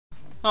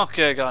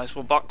Okay guys,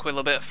 we're back with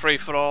a bit of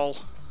free-for-all.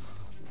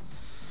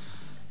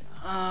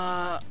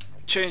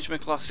 Change my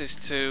classes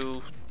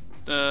to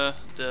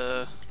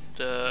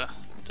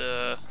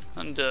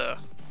and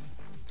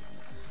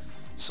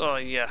So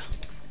yeah.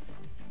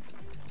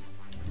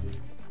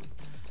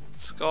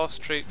 Score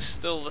streak's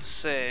still the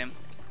same.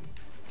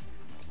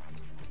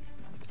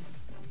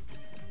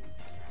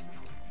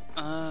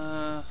 Do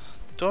I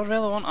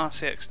really want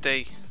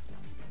RCXD?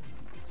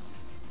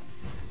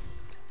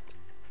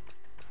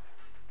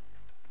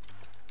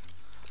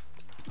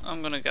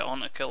 I'm gonna get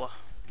on a killer.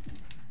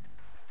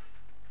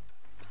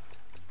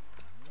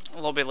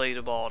 Lobby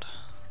leaderboard.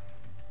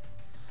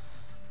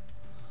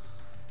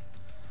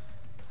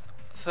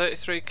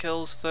 33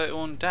 kills,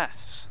 31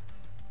 deaths.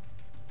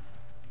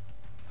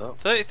 Oh.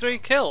 33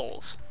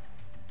 kills?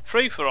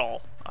 Free for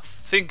all? I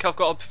think I've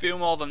got a few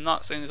more than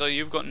that, since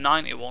you've got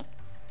 91.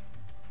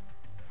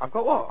 I've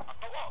got what?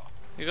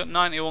 You've got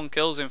 91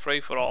 kills in free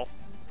for all.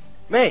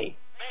 Me?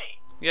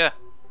 Yeah.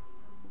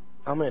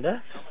 How many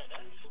deaths?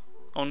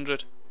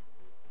 100.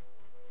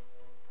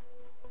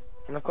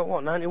 And I've got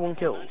what, 91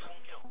 kills?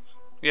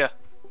 Yeah.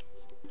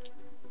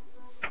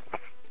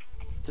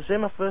 To say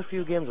my first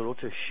few games are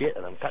utter shit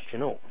and I'm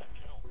catching up.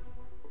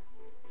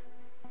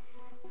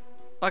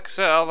 Like I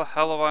said, how the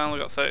hell have I only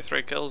got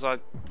 33 kills? I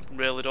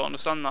really don't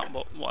understand that,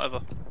 but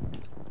whatever.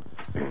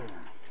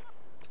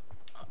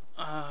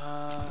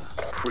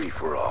 Free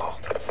for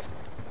all.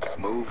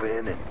 Move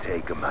in and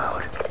take them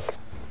out.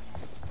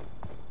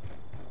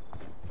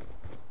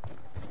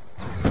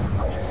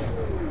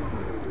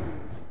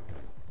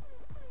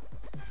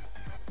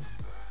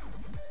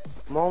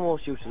 I'm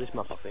almost used to this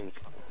map, I think.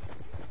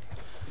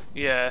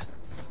 Yeah.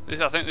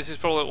 I think this is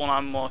probably the one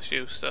I'm most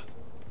used to.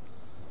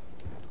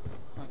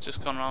 I've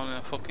just gone around in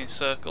a fucking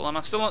circle and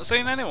I still haven't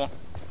seen anyone.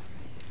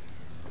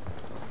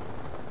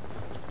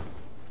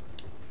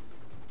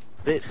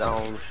 Sit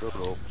down, shut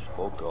up,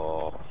 fuck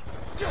off.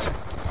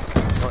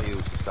 Not you,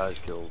 this guy's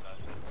killed.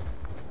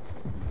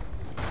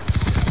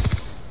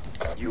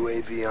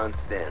 UAV on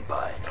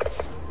standby.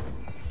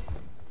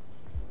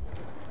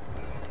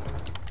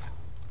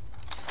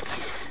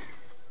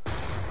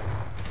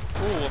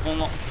 Ooh, I've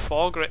unlocked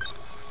 4 grit.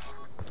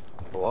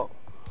 What?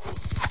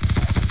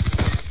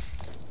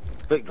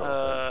 Big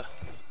dog.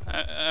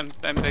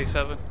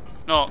 MP7.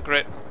 No,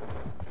 grit.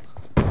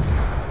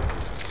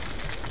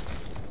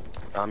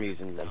 I'm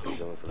using the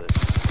MP7 for this.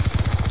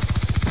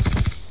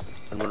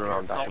 And run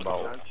around dash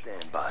about. On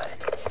standby.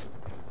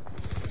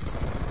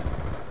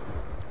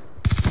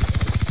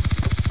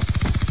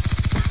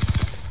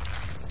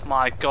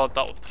 My god,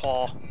 that was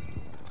poor.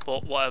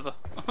 But whatever.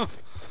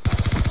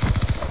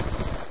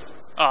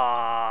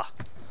 Ah.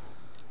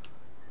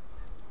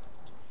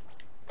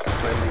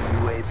 Friendly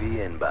UAV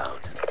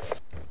inbound.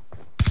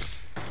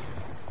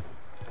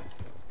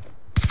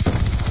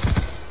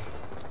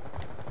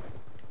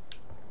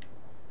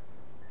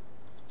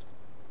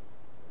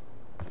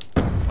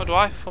 What do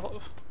I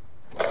follow?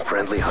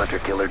 Friendly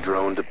hunter-killer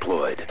drone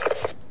deployed.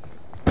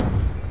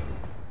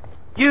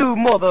 You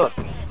mother!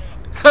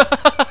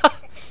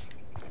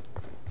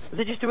 Did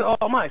it just do it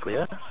automatically,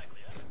 yeah?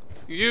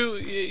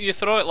 You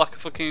throw it like a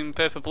fucking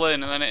paper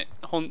plane and then it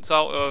hunts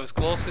out whoever's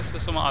closest or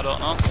something, I don't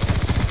know.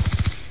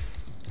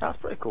 That's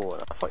pretty cool.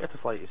 I thought you had to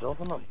fly it yourself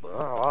or not.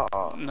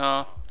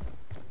 No.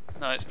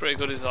 No, it's pretty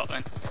good as that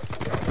then.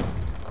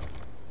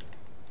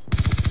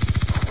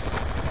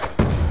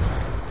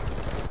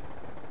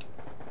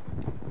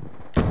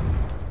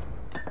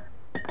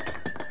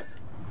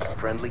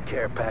 Friendly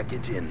care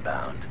package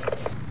inbound.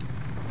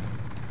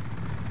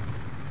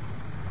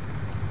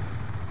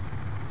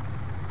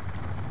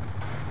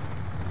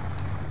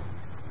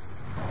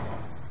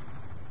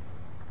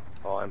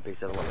 Oh,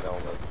 MP7, let me know,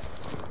 man.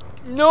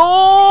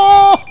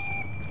 No!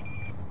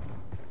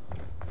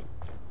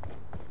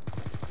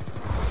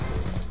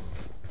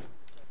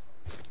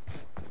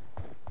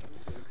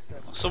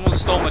 Someone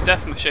stole my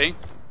death machine.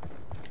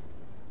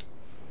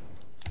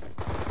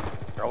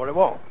 Is that what it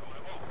was?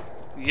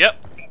 Yep.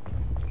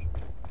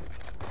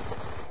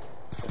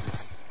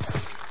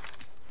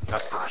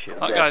 That's the shit.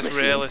 That Death guy's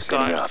machine really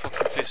spinning starting to up.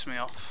 fucking piss me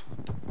off.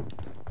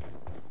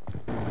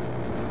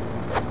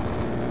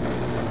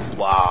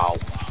 Wow.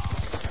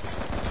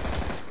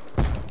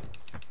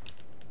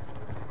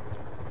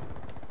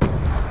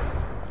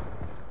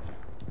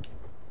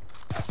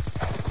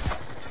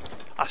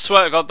 I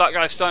swear to God, that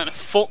guy's starting to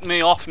fuck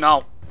me off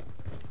now.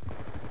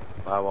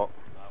 What?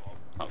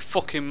 That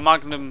fucking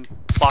Magnum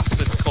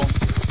bastard cunt.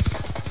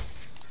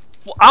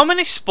 How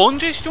many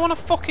sponges do you want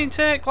to fucking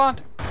take,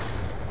 lad?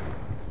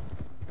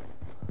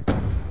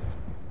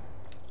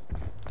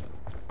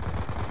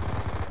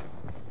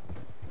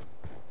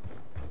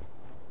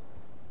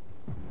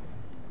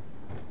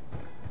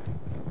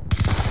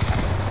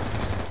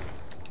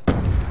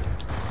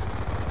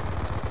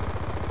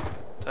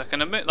 So I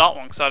can admit that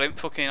one because I didn't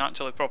fucking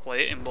actually properly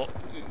hit him, but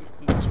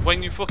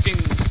when you fucking...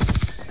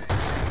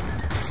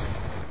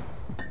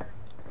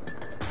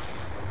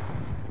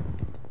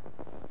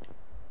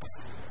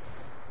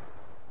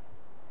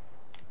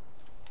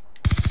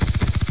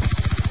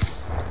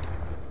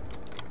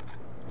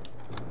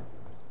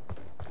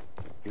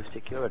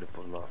 stick you already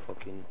from that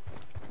fucking...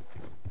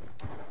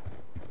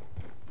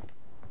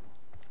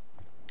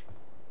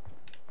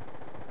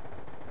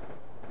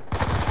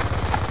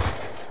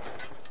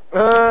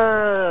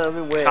 I've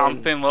been waiting.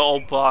 Camping little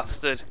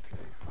bastard.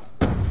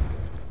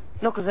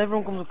 No, because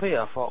everyone comes up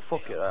here, I thought,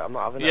 fuck it, right, I'm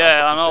not having it.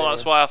 Yeah, I know,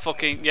 that's why I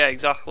fucking... Yeah,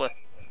 exactly.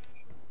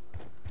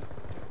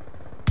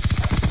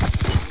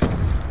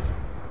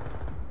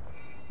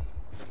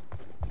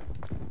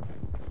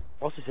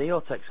 What's this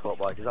EOTech scope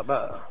like? Is that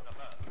better?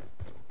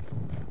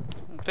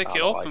 Pick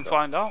it up and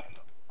find out.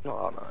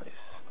 Not that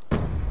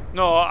nice.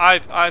 No,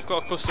 I've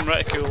got a custom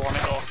reticule on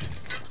it though.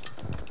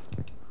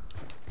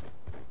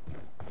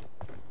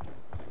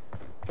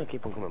 You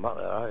keep on coming back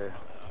there, are you?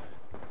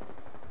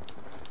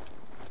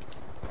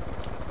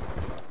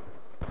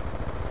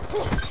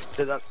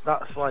 So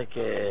that's like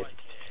a...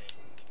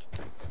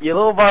 You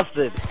little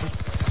bastard!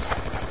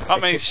 That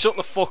means shut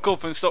the fuck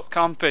up and stop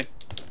camping.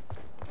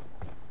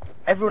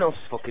 Everyone else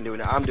is fucking doing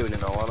it, I'm doing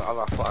it now,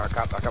 I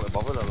can't be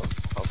bothered, I'll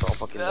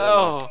fucking do it.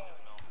 Oh.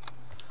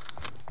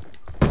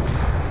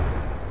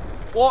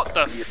 What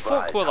the Be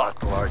fuck advised, was that?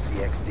 hostile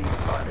RCXD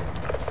spotted.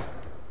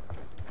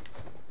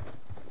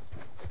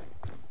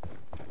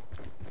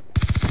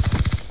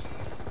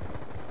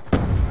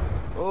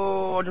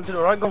 Oh, I jumped into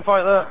the right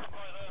gunfight there.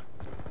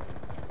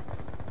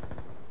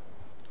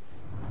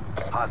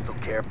 Hostile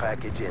care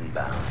package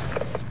inbound.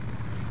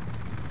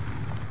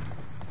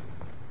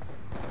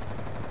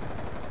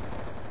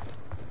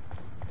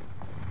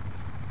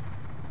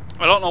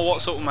 I don't know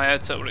what's up with my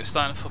headset, but it's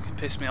starting to fucking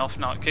piss me off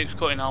now. It keeps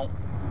cutting out.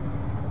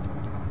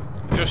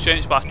 I've just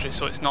changed battery,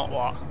 so it's not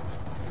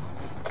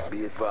that.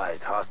 Be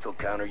advised, hostile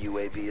counter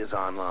UAV is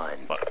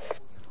online. But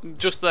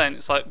just then,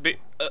 it's like,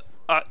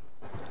 I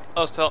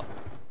was tell.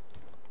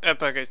 Air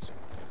package.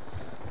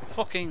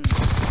 Fucking.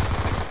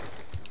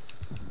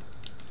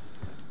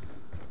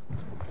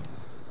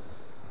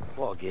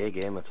 What a gay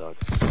game attack.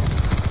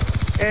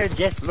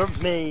 Jeff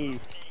loves me!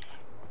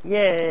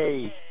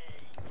 Yay!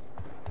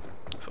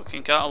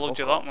 Fucking can't have loved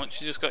you that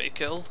much, you just got you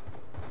killed.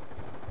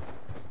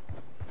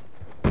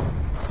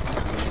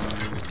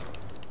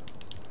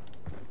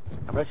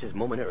 I bet his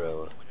mum in it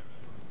really.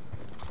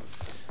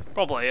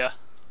 Probably, yeah.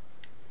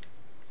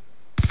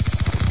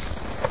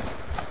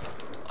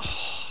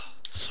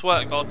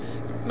 Swear to God.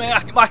 Mate,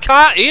 I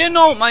can't hear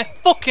no, my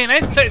fucking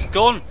headset's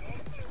gone.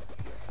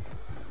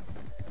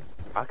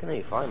 I can hear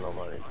you fine though,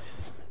 man.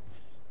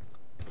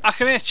 I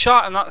can hear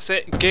chat and that's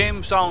it.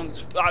 Game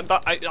sounds.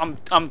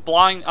 I'm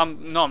blind. No,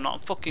 I'm not. I'm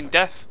fucking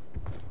deaf.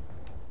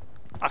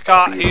 I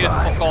can't Be hear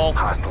advised, fuck all.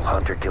 hostile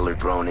hunter killer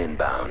drone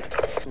inbound.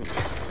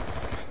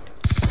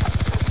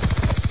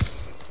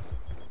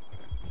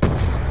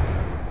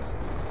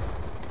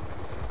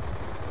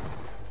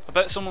 I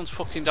bet someone's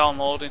fucking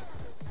downloading.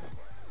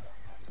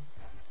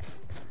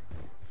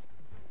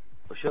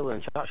 But surely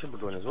in chat should be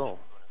doing as well.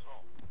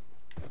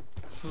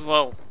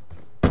 Well,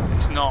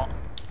 it's not.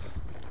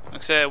 Like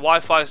I say,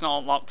 Wi-Fi's not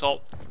on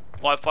laptop.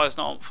 Wi-Fi's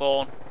not on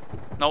phone.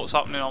 Know what's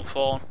happening on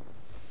phone.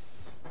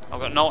 I've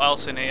got no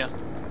else in here.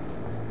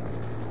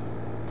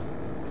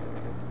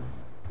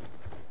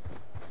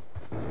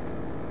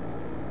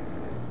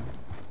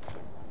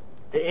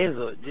 It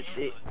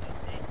is,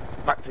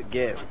 back to the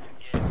game.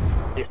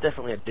 It's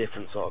definitely a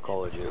different sort of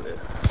Call of Duty.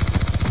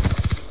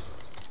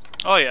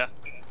 Oh yeah.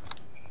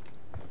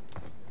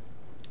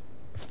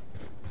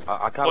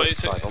 I can't But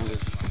it's decide on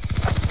this.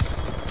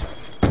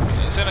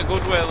 It's in a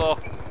good way though.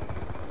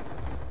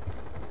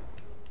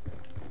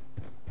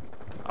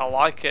 I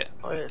like it.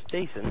 Oh yeah, it's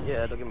decent,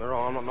 yeah, don't get me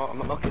wrong, I'm not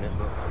knocking it,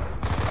 but...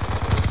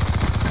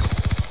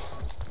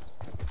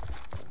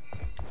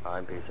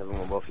 I'm P7,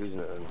 we're both using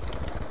it then.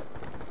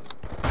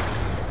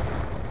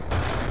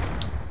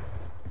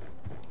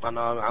 And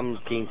I'm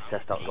keen to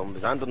test out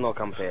zombies. I haven't done no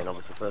campaign,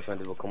 obviously first time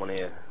people come on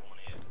here.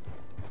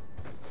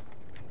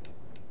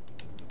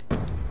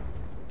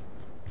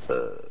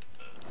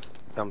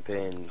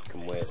 Campaign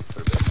can wait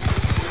for a bit.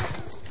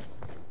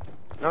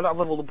 Now that I've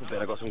leveled up a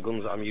bit, I've got some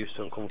guns that I'm used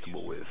to and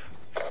comfortable with.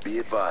 Be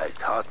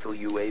advised, hostile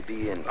UAV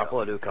I'll incoming.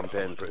 probably do a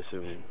campaign pretty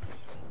soon.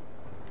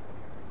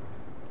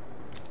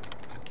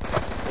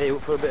 Hey, you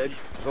up for a bit of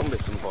zombie at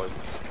some point?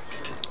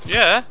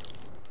 Yeah.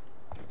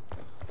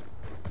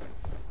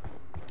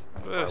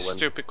 When?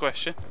 Stupid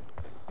question.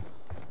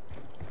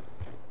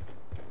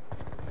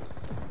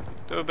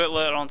 Do a bit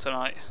later on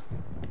tonight.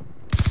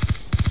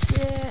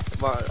 Yeah.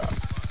 But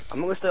I'm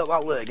not going to stay up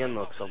that late again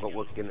though, because I've got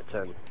work again at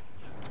 10.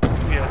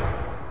 Yeah.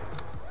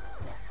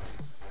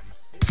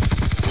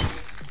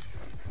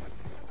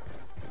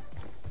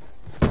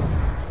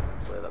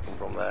 Where that come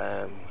from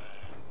there?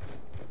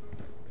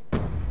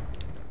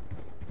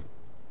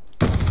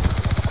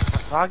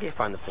 Target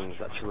finder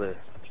thing's actually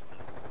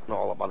not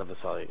all that bad of a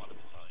sight.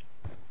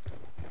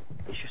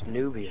 It's just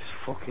newbie as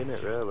fuck,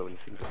 innit, really, when you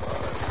think about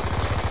it.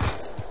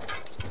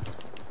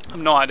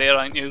 I've no idea,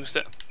 I ain't used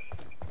it.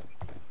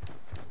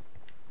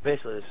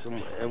 Basically,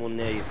 anyone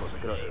near you puts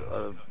like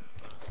a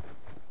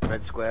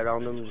red square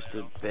around them just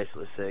to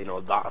basically say, you know,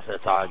 that's their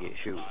target,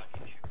 shoot.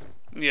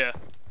 Yeah.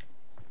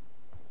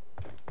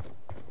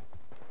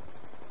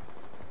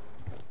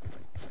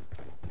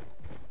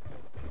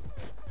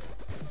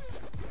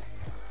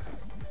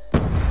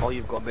 All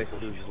you've got to basically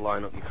do is just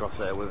line up your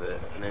crosshair with it,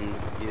 and then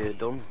you're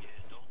done.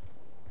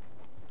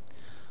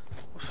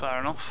 Fair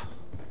enough.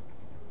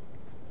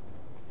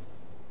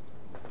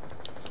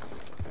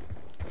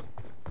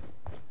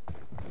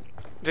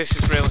 This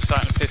is really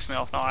starting to piss me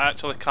off now. I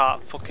actually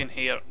can't fucking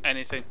hear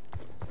anything.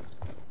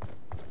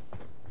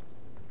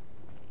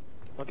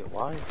 Okay,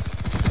 why?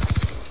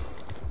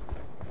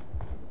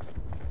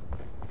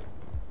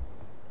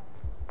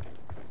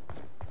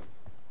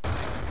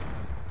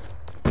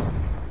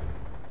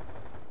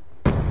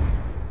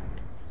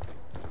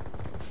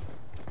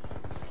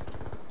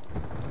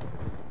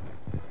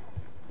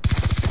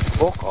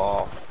 Fuck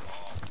off.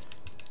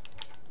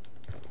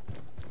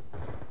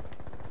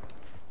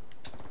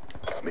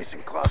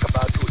 Mission clock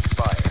about to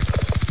expire.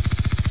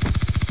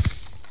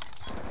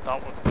 That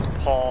was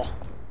poor.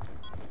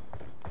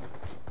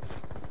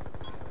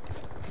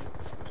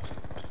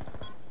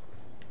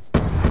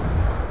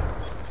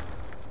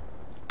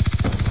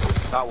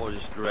 That was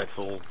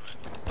dreadful.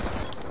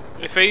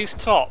 If he's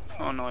top,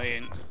 oh no he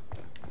ain't.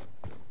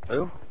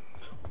 Who?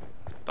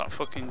 That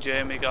fucking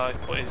Jamie guy,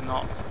 but he's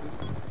not.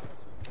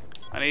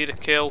 I need a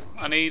kill.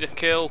 I need a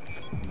kill.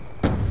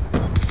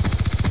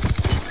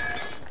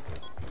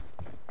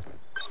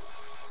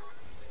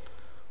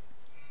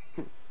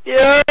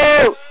 Yo!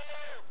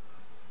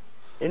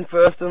 In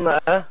first and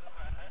there.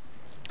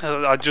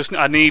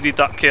 I needed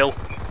that kill.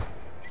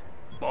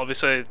 But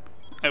obviously,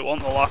 it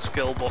wasn't the last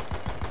kill, but.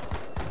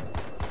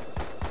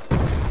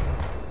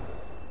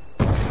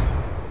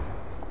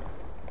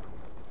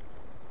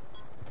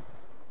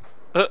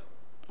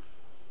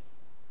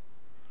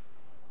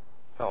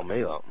 Tell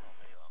me that.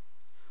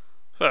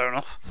 Fair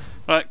enough.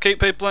 Right, keep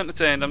people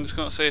entertained. I'm just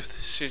going to see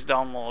if she's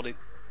downloading.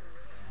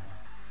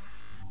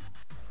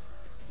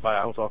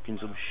 Right, I'm talking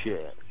some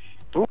shit.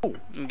 Ooh!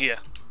 Yeah.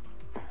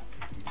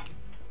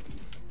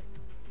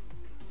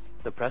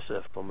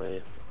 Depressive for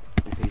me.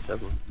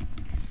 P7.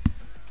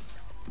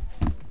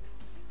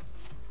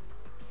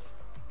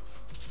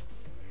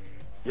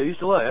 You're used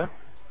to there, yeah?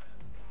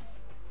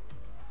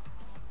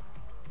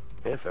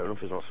 Yeah, fair enough,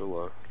 he's not so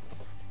low.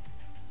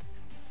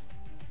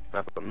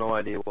 I've got no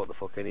idea what the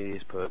fuck any of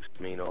these perks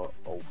mean or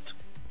alt.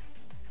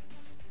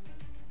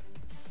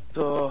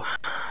 So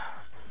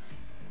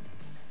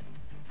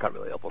can't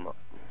really help on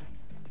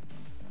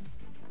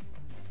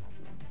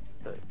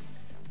that.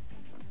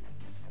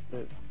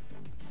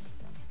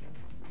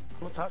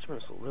 Some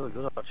attachments look really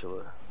good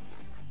actually.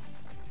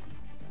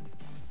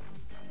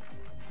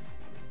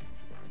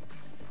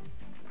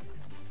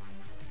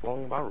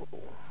 Long barrel.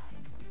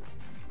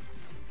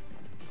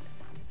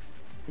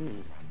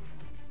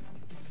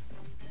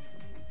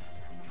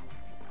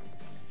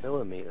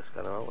 Millimeter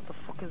scanner, what the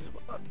fuck is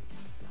that?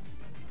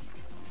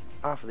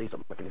 Half of these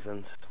don't make any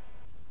sense.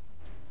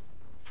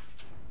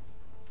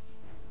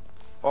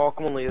 Oh,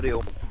 come on,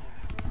 Leo.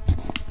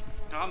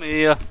 I'm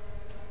here.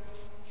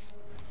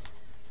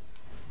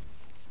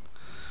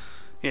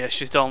 Yeah,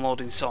 she's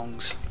downloading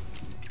songs.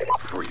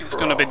 It's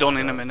going to be done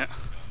in a minute.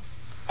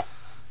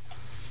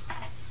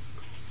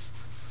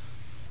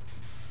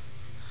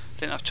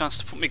 Didn't have a chance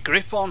to put my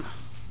grip on.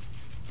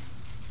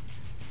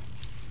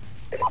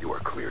 You are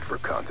cleared for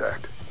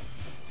contact.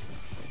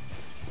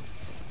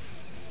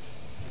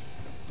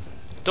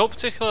 Don't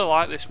particularly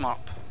like this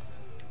map.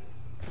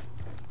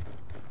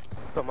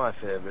 Not my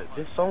favourite.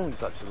 This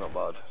song's actually not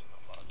bad.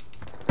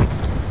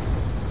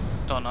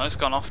 Don't know, it's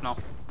gone off now.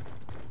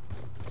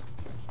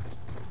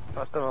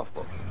 That's gone off,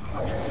 but...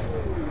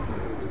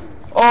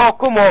 Oh,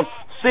 come on!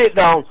 Sit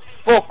down!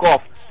 Fuck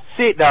off!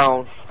 Sit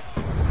down!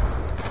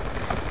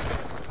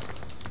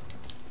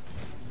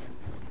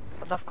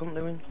 What's that cunt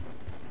doing?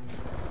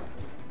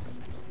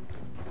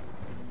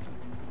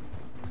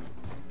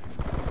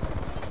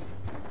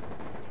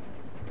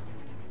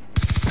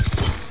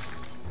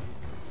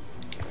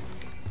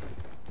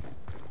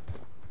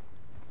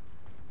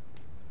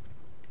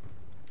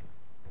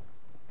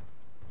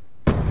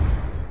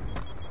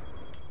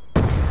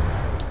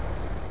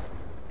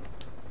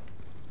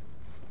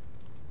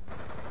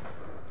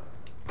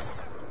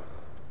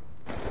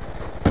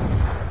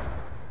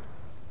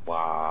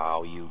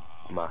 Wow, you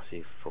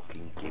massive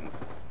fucking gimp.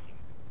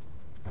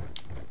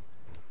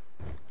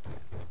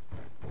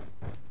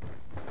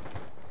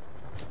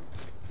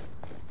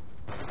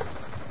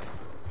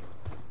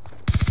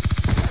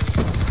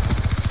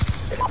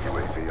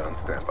 UAV on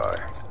standby.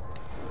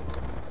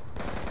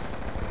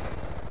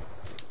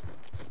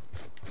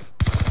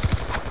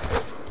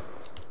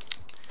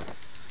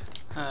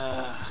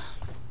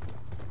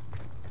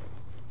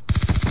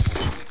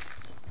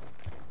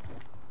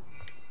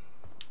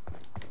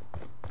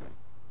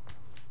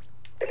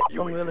 It's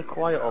gone really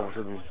quiet all of a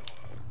sudden.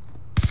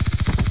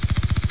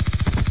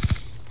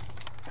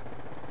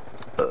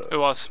 It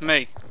was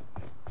me.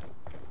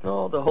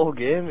 No, the whole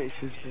game, it's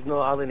just, she's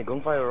not having any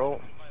gunfire at all.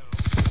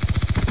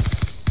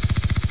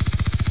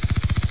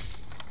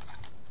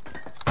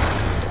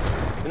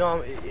 You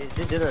know, it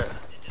did, didn't it?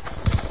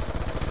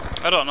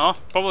 I don't know.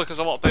 Probably because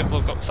a lot of people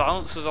have got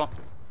silencers on.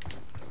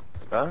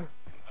 Huh?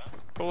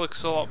 Probably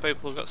because a lot of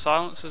people have got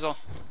silencers on.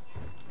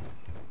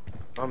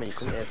 I mean, you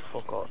couldn't hear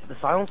fuck off. The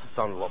silences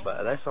sound a lot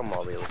better. They sound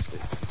more realistic.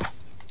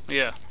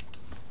 Yeah.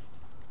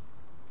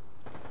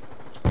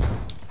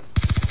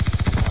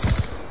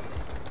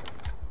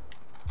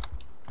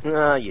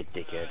 Ah, you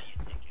dickhead.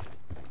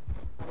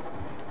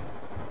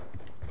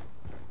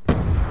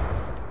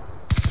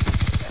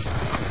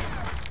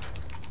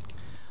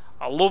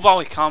 I love how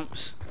he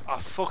camps. I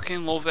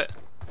fucking love it.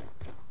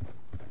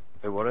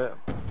 Who was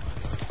it?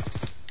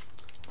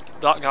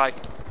 That guy.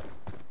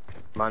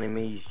 My name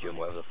is Jim,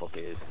 whatever the fuck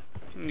it is.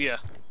 Yeah.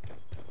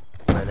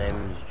 My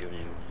name is Jim.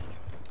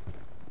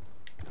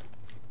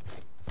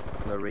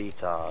 I'm a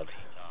retard.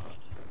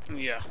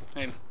 Yeah,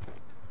 him.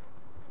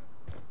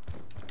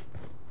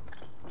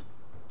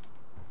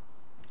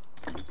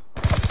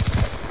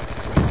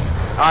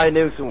 I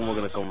knew someone was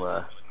gonna come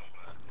there.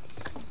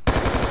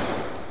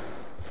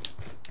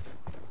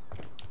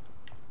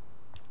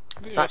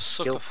 You That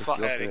suck skill a pissed fat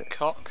you off, hairy innit?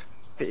 cock.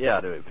 Yeah,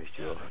 I do it pissed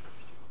you off.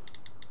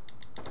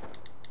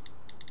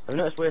 Have you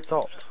noticed we're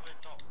topped?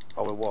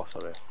 Oh, we were,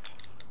 sorry.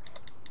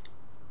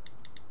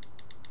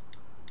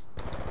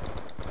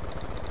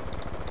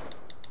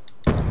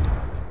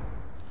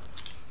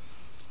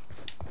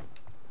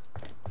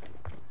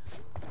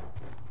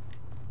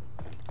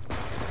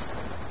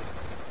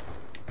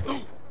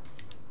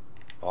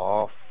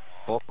 Oh,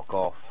 fuck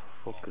off.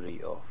 Fuck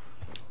it off.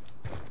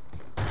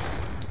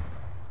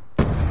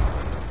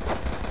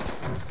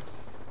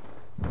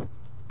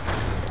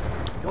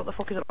 What the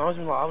fuck is it? I was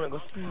like, having it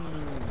goes.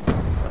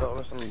 I don't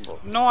understand.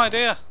 But No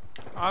idea.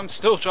 I'm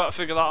still trying to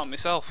figure that out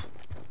myself.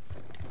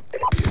 Be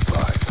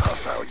advised,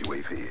 hostile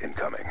UAV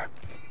incoming.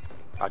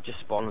 I just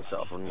spawned and set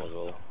off running as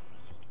well.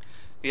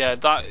 Yeah,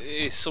 that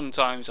is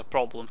sometimes a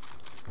problem.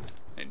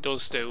 It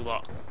does do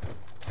that.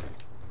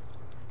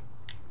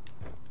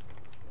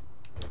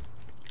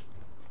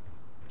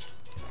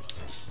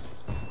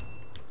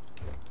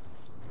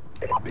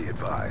 Be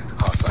advised,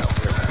 hostile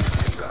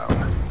aircraft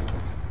inbound.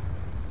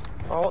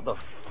 Oh, what the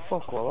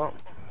fuck was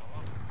that?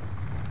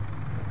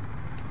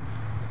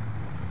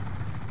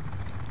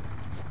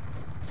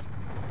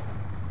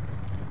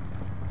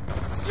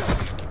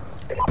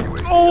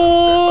 UAV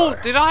Oh, on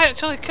standby. did I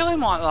actually kill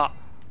him like that?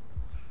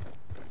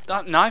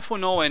 That knife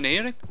was nowhere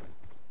near him.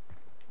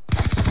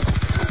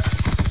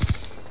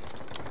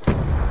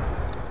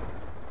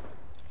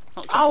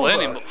 Not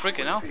complaining, but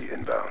freaking hell. UAV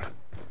inbound.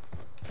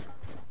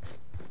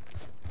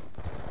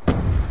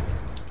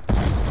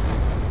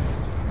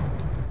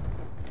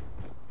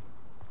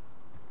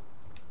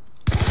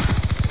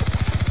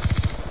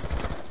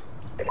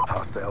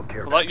 Hostile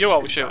care Was that you I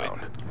was package shooting?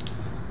 inbound.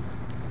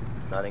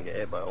 I didn't get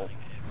hit by all.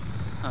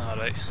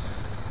 Alright.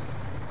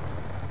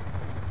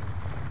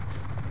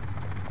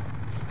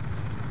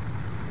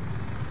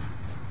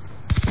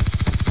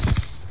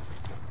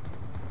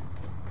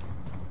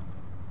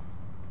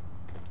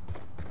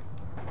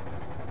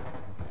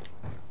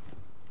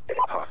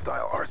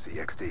 Hostile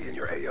RCXD in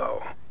your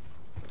AO.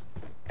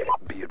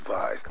 Be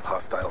advised,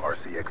 hostile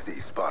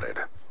RCXD spotted.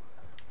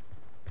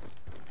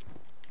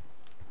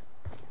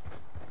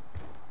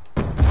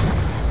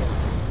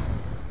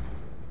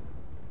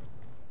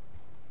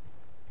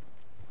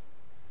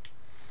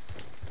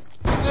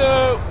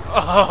 No!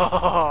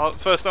 Oh,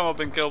 first time I've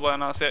been killed by an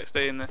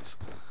RCXD in this.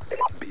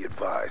 Be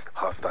advised,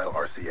 hostile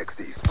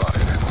RCXD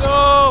spotted.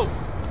 No!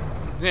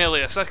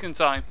 Nearly a second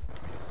time.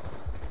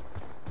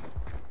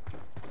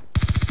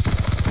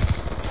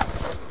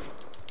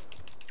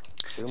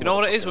 You know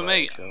what it is with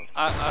me?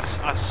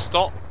 I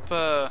stop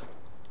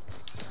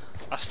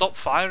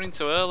firing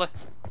too early.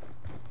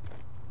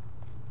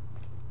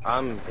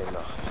 I'm in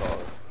that sort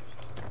of.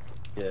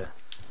 Yeah.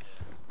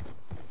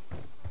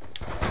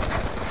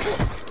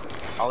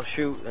 I'll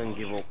shoot and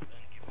give up.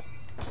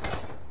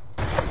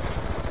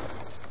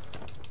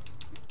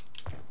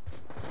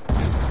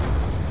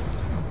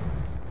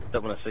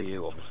 Don't want to see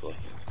you, obviously.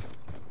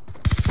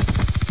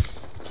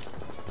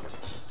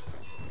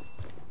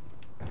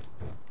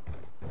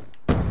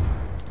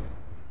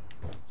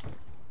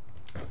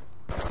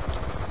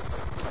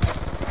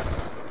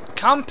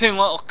 Camping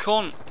little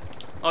cunt.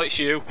 Oh, it's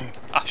you.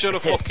 I should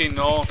have fucking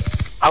known.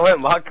 I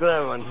went back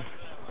there, man.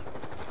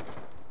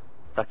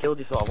 I killed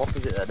you sort of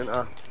opposite there, didn't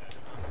I?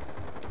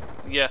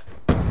 Yeah.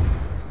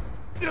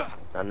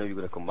 I knew you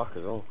were gonna come back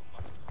as well.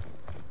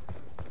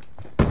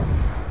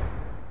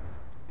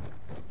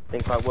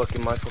 Think I work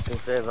in my fucking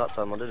favour that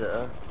time, I did it,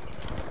 eh?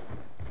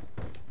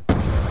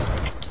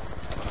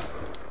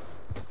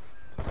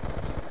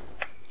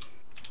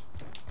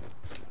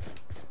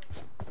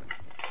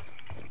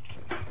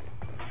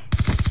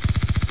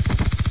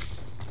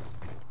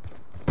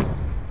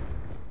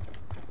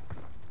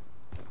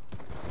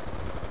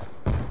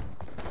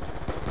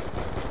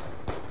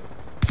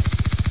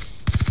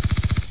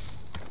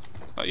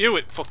 Not you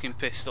with fucking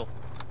pistol.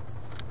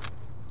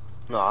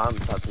 No, I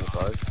haven't tapped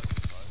inside.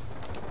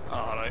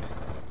 Alright.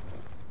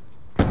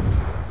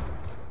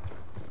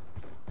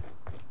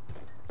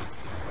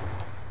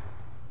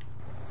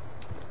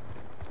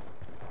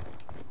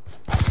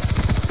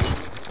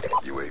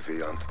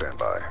 UAV on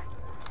standby.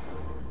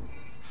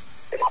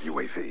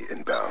 UAV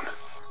inbound.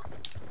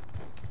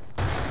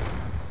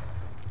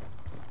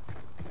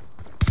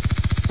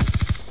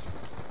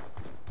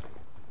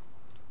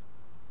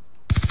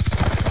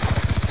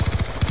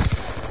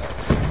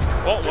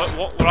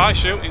 What were I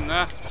shooting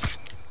there?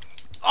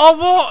 Oh,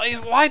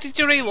 what? Why did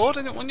you reload?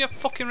 I didn't when you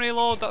fucking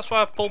reload. That's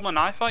why I pulled my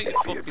knife out, you Be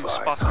fucking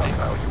advised, spastic.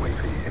 hostile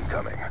UAV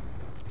incoming.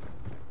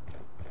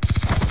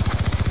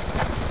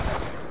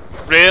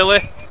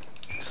 Really?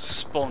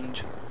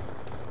 Sponge.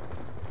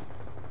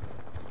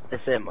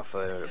 This ain't my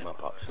favourite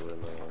map actually,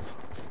 no.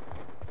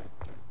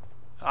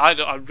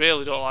 I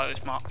really don't like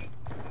this map.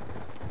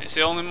 It's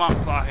the only map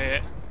that I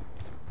hate.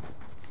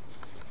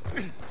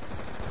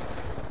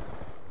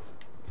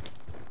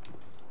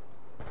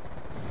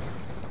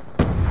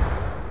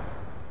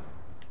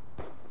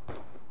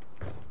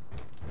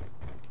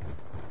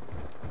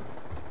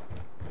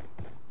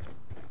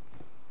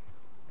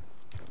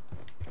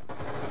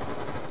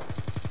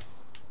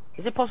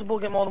 Is it possible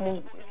to get more than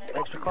one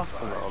extra class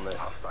from that on this?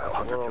 Hostile That's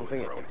hunter what I'm killer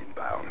thinking. drone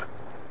inbound.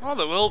 Oh,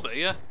 there will be,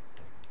 yeah.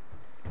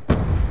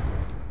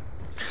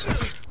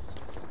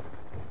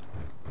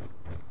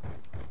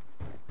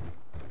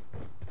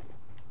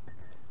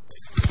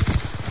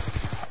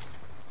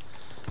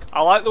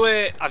 I like the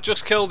way I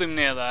just killed him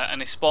near there and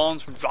he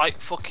spawns right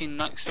fucking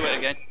next to it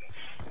again.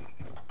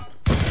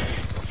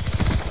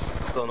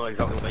 Don't know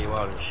exactly where you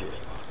are and shit.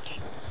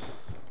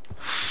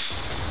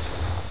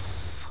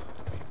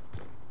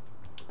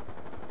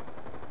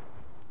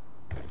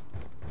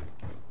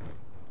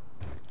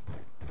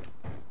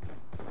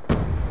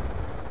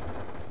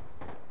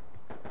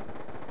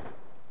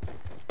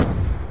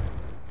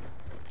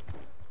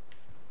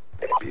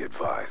 Be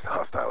advised,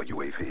 hostile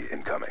UAV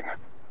incoming.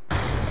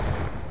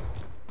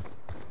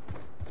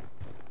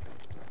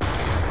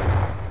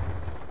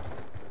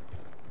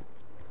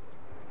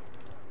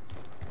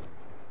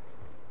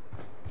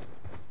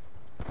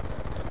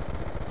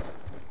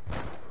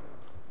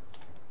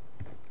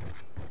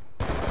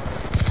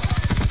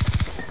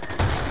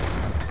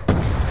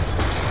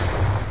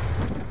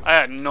 I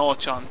had no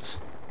chance.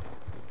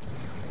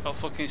 Got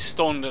fucking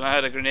stunned and I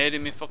had a grenade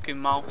in my fucking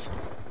mouth.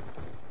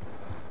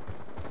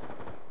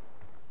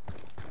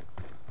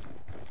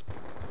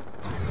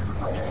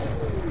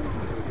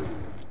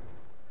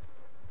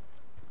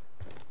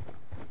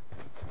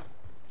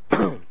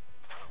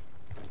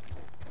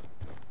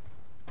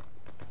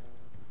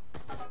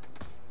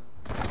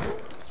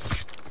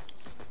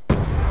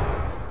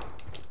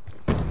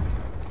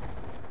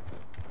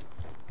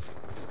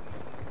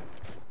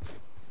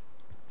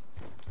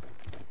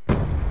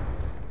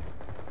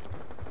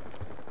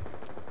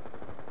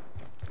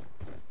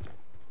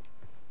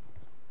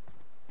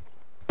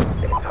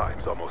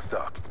 Time's almost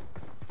up.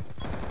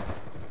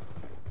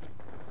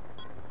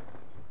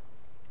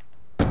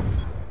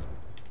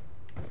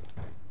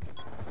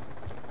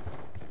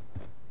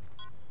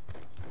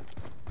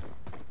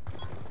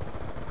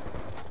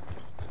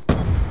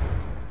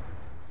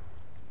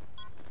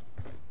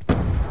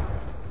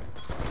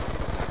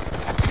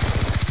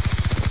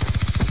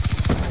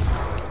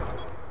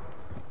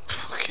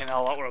 Fucking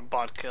hell, that were a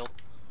bad kill.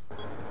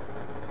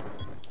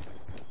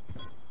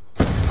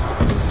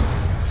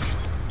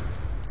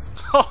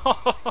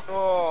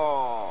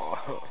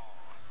 Oh.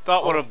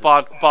 That were a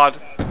bad.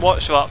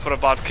 Watch that for a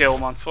bad kill,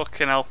 man.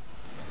 Fucking hell.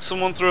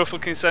 Someone threw a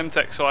fucking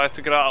Semtex, so I had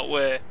to get out of the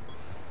way.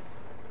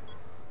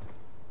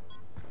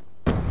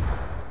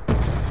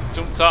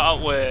 Jumped out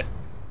of the way,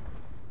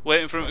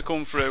 waiting for him to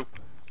come through,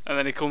 and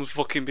then he comes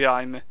fucking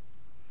behind me.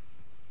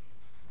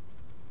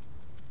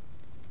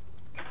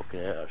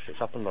 Fucking hell, that shit's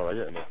happened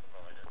already to me.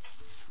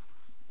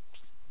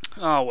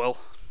 Oh well.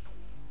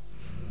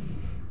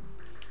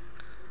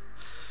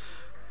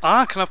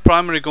 I can have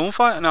primary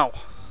gunfighter now.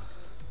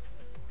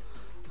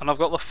 And I've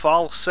got the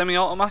FAL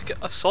semi-automatic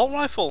assault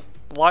rifle.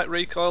 Light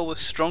recoil with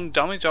strong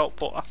damage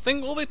output. I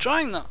think we'll be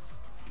trying that.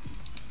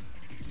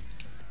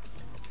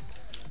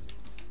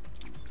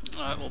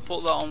 Alright, we'll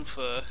put that on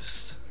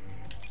first.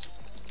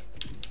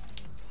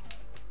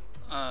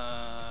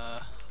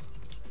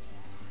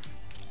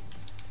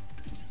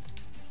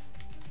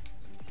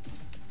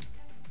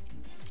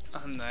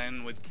 And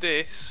then with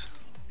this,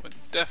 we're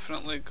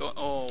definitely got.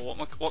 Oh,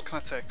 what can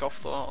I take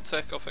off though? I'll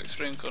take off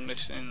extreme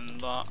conditioning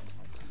and that.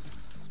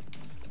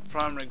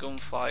 Primary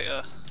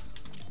gunfighter.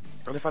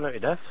 How do you find out your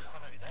death?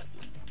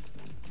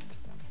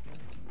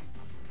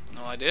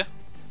 No idea.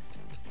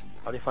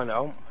 How do you find it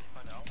out?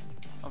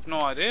 I've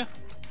no idea.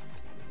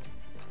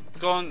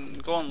 Go on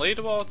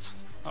leaderboards,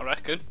 I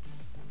reckon.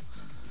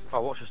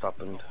 Oh, what's just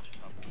happened?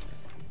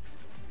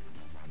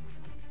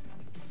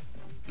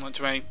 What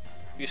do you mean?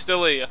 You're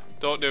still here,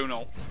 don't do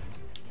no.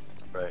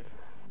 Right.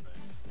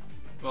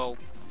 Well,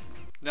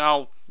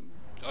 now,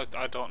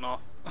 I don't know.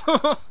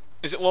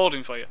 Is it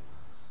loading for you?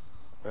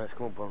 Yeah, it's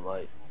come up on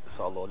like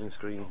sort of loading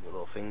screen, the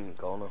little thing in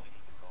the corner.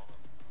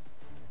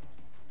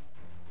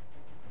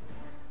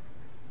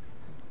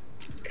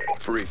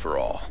 Free for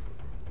all.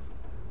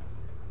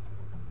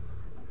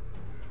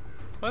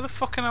 Where the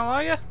fucking hell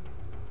are you?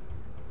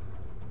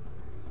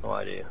 No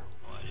idea.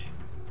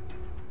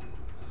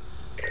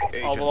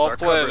 Oh well, I'll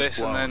play this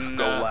and then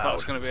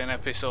that's going to be an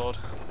episode.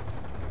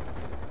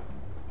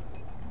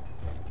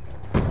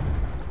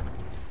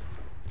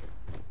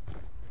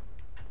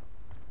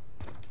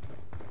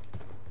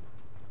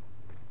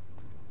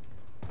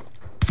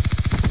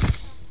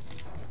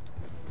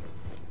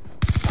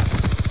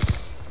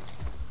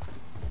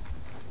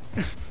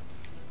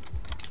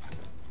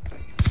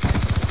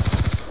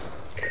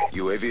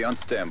 UAV on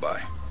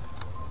standby.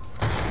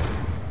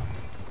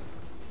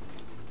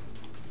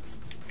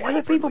 Why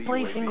are people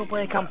playing UAV single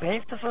player inbound.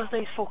 campaigns the first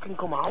day it's fucking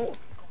come out?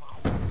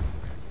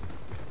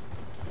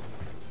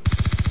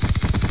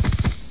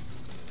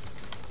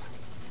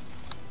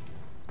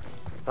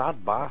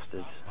 Bad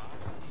bastards.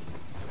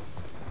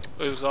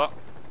 Who's that?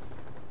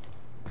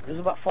 There's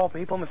about 4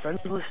 people on my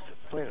friends list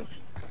playing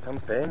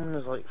campaign and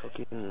there's like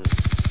fucking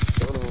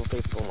 7 other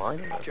people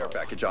online. Care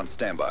package on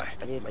standby.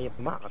 Are you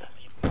mad?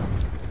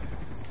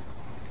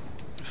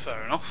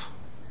 Fair enough.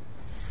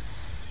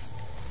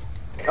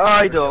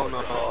 I don't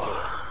know.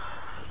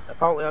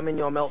 Apparently I'm in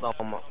your meltdown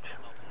match.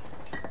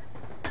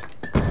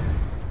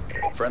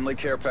 Friendly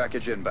care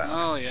package inbound.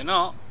 Oh, you're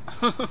not.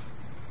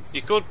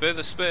 You could be,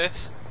 the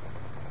space.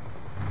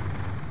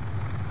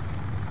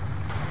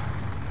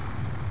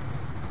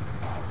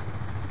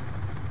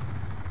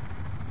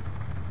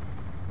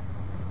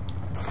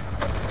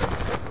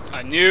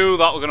 I knew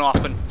that was going to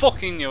happen.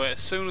 Fucking knew it as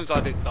soon as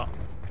I did that.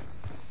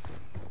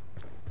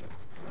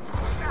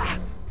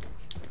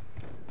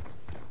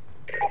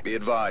 Be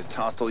advised,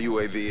 hostile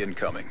UAV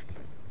incoming.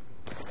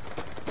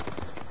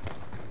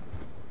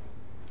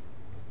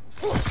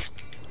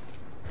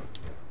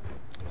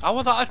 How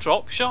was that a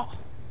drop shot?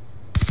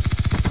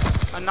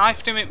 I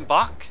knifed him in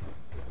back.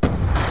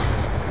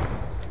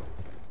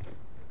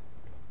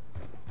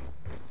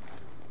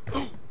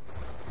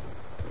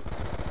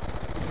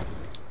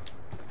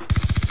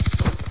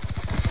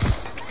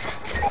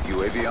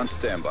 UAV on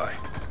standby.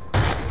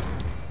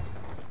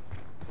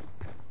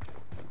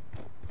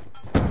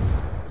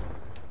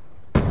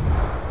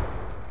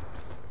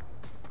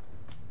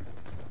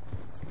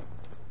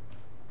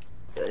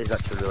 It is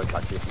actually really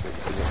catchy.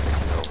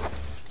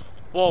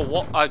 Whoa,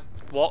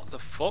 what the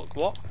fuck,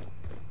 what?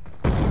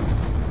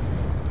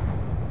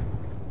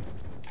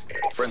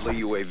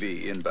 Friendly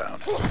UAV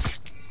inbound.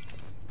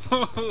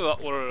 That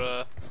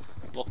were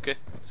lucky, to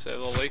say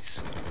the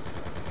least.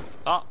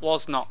 That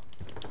was not.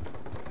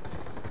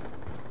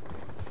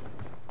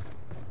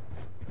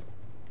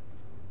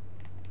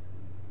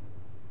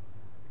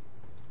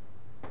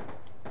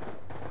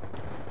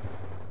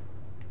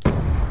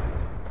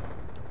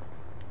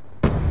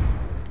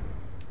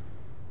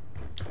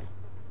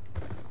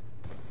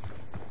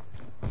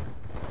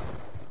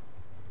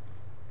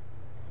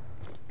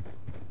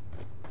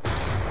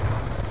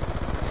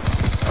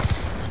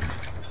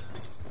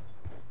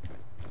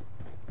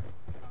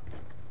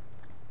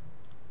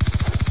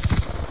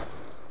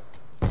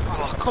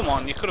 Oh, come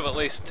on, you could have at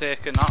least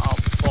taken that out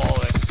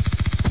before it.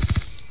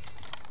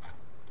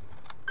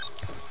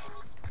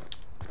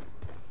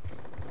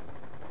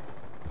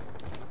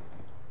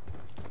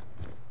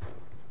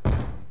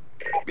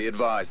 Be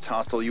advised,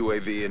 hostile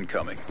UAV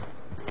incoming.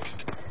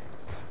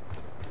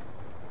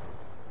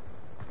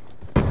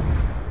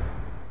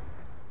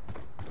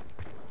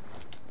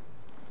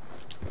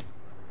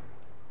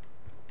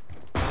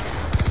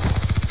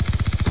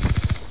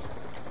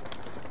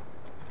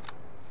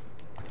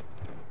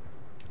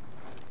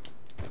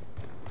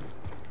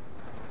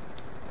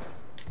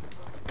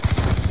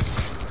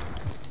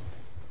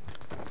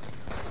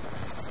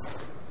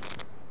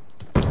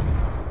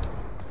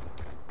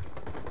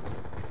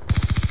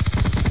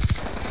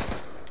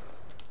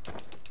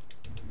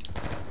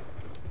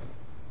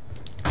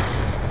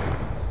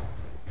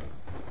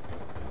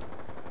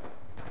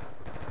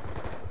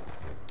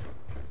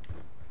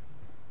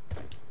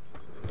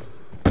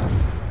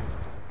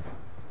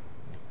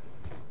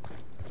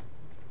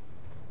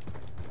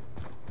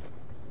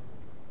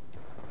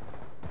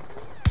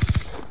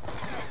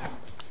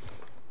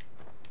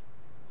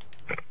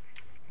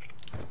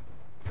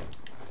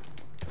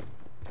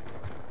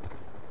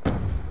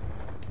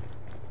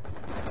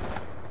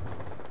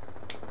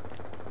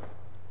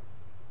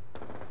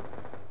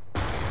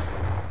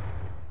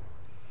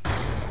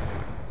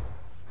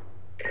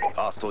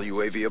 Hostile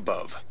UAV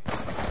above.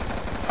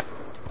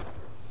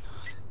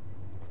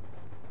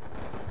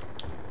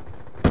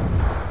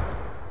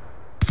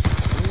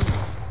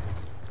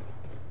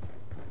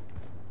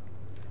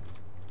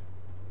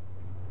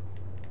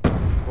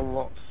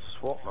 Well,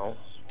 SWAT now.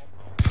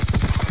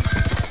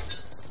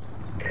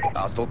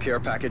 Hostile care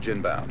package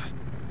inbound.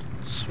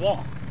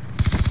 SWAT.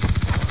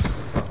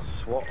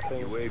 SWAT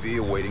thing. UAV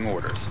awaiting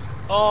orders.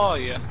 Oh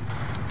yeah.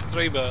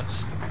 3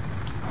 bursts.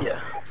 Yeah.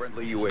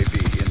 Friendly UAV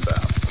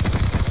inbound.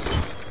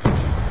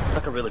 It's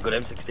like a really good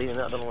M16 in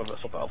that. I don't know whether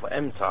it's up out for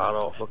MTAR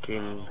or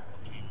fucking...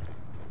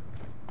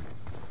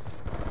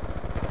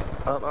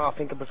 I don't know, I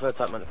think I prefer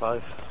Type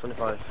 95.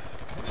 25.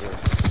 Yeah.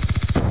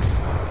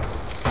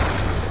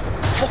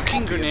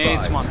 Fucking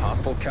grenades, Advised, man.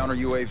 hostile counter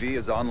UAV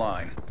is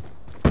online.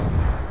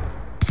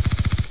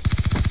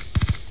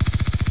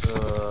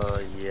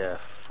 Yeah,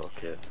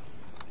 fuck it.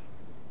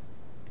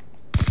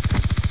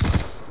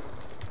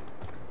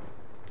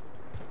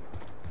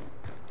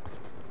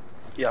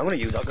 Yeah, I'm gonna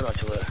use that gun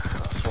actually.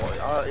 That's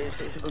what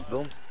it's a good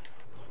gun.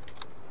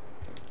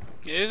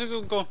 It is a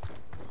good gun.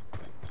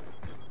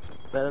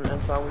 Better than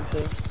M5, would you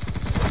say?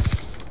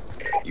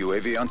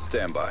 UAV on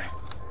standby.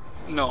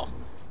 No.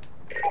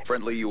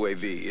 Friendly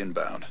UAV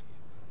inbound.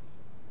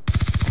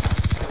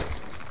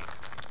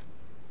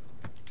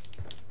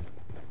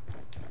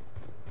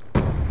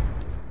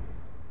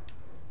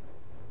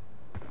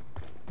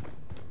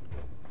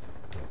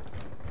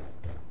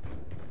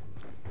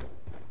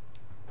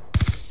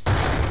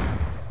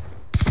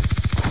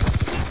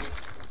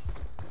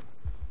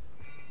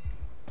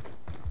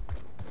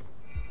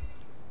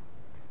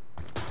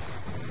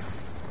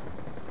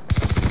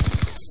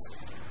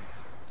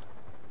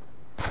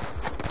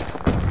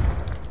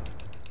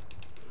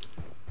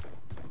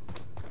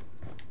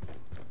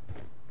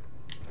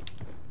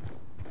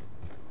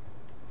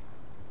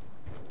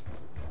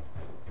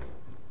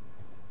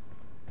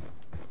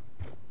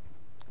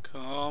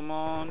 Come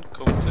on,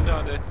 come to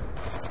daddy.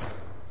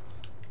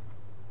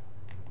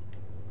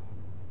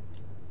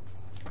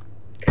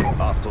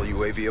 Hostile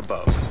UAV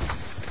above.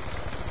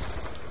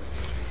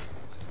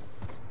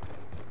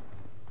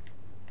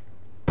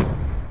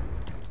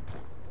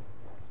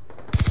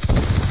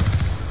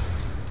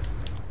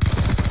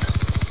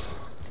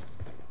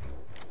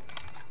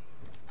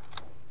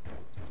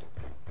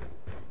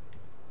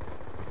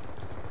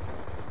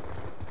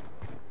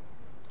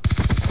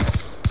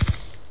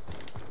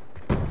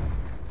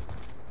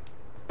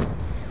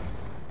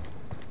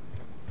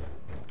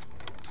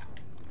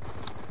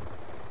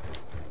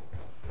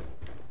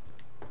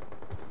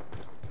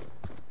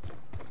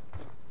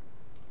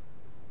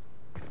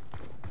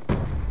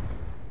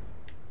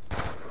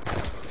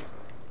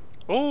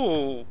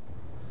 Oh,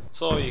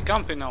 so you're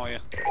camping now, are you?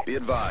 Be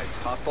advised,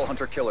 hostile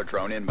hunter-killer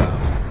drone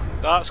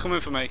inbound. That's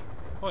coming for me.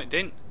 Oh, it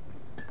didn't.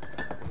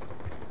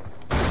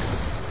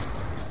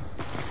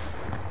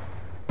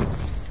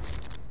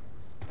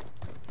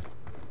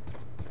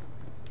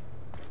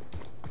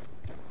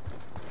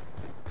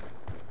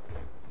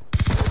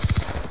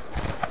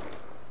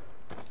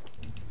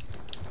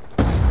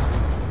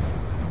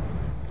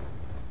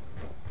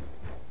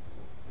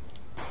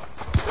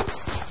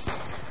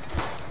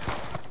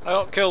 I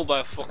got killed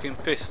by a fucking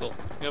pistol.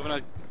 You having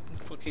a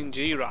fucking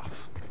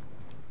giraffe?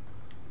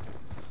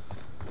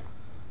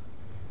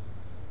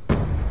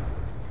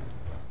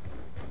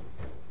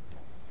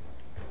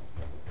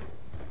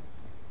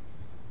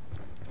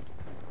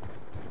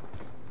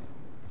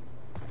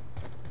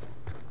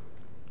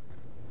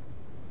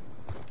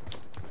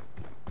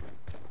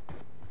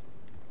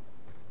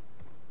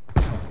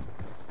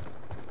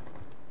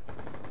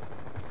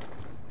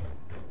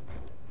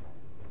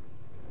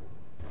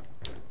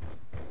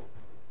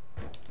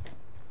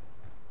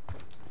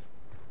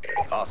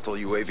 Hostile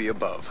UAV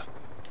above.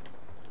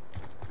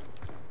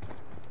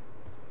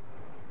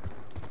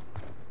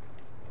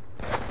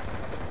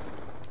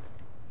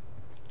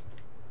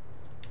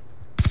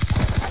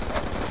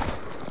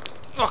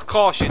 Of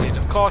course you did.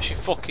 Of course you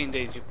fucking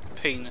did, you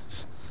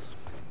penis.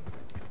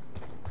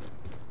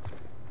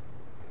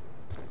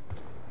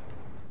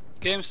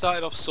 Game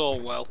started off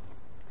so well.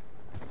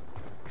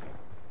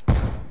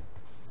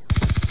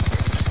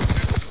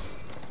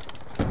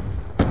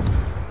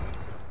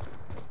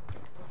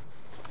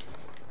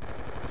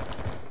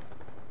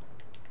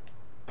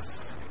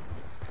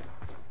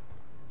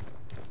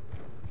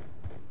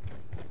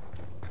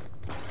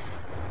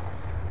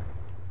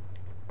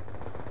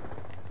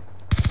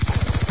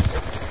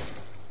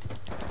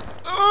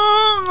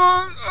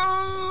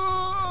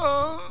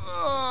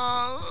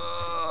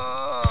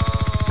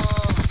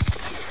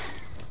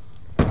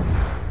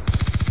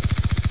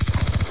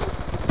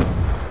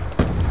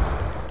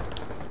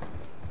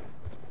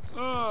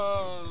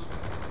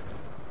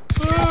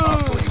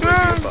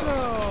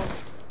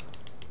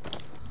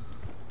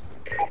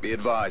 Be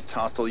advised,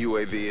 hostile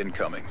UAV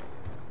incoming.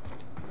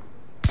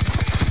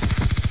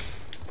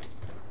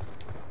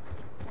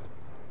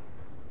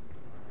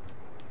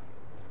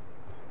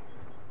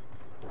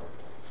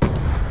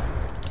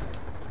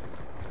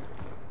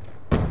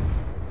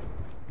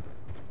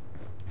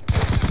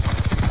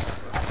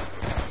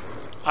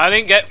 I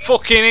didn't get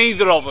fucking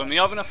either of them.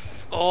 You're having a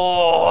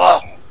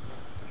oh.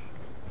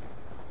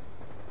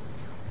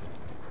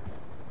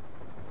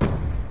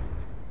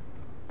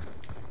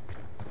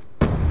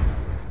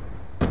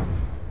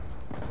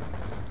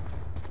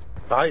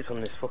 Dies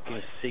on this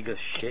fucking Sega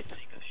shit.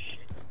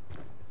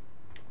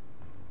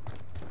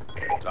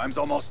 Time's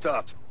almost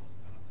up.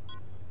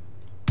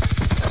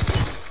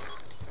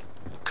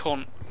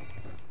 Cunt.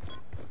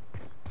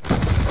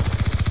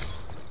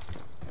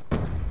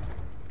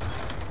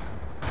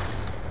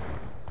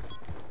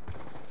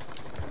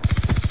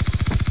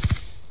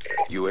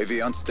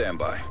 UAV on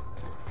standby.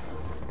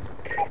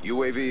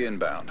 UAV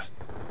inbound.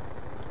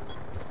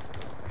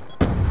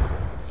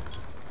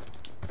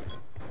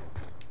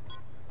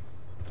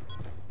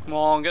 Come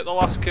on, get the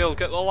last kill,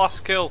 get the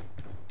last kill.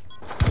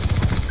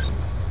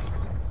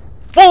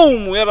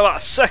 Boom! We had about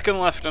a second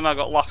left and I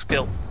got last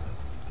kill.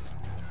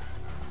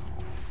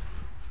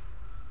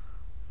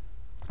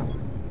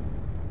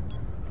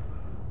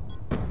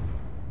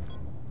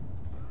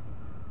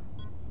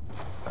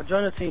 I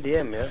joined a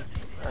TDM, yeah.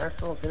 I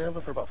still been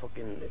able for about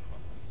fucking.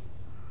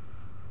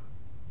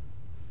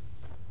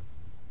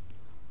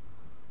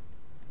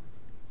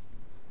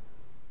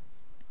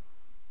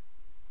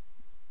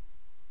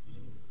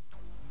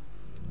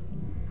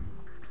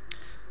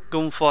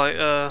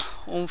 Gunfighter,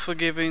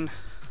 Unforgiving,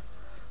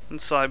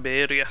 and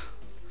Siberia.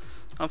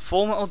 And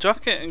Full Metal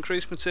Jacket,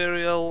 increased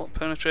material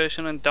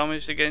penetration and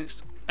damage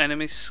against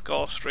enemy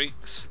score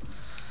streaks.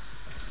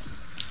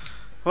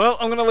 Well,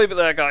 I'm going to leave it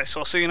there, guys, so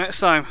I'll see you next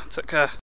time. Take care.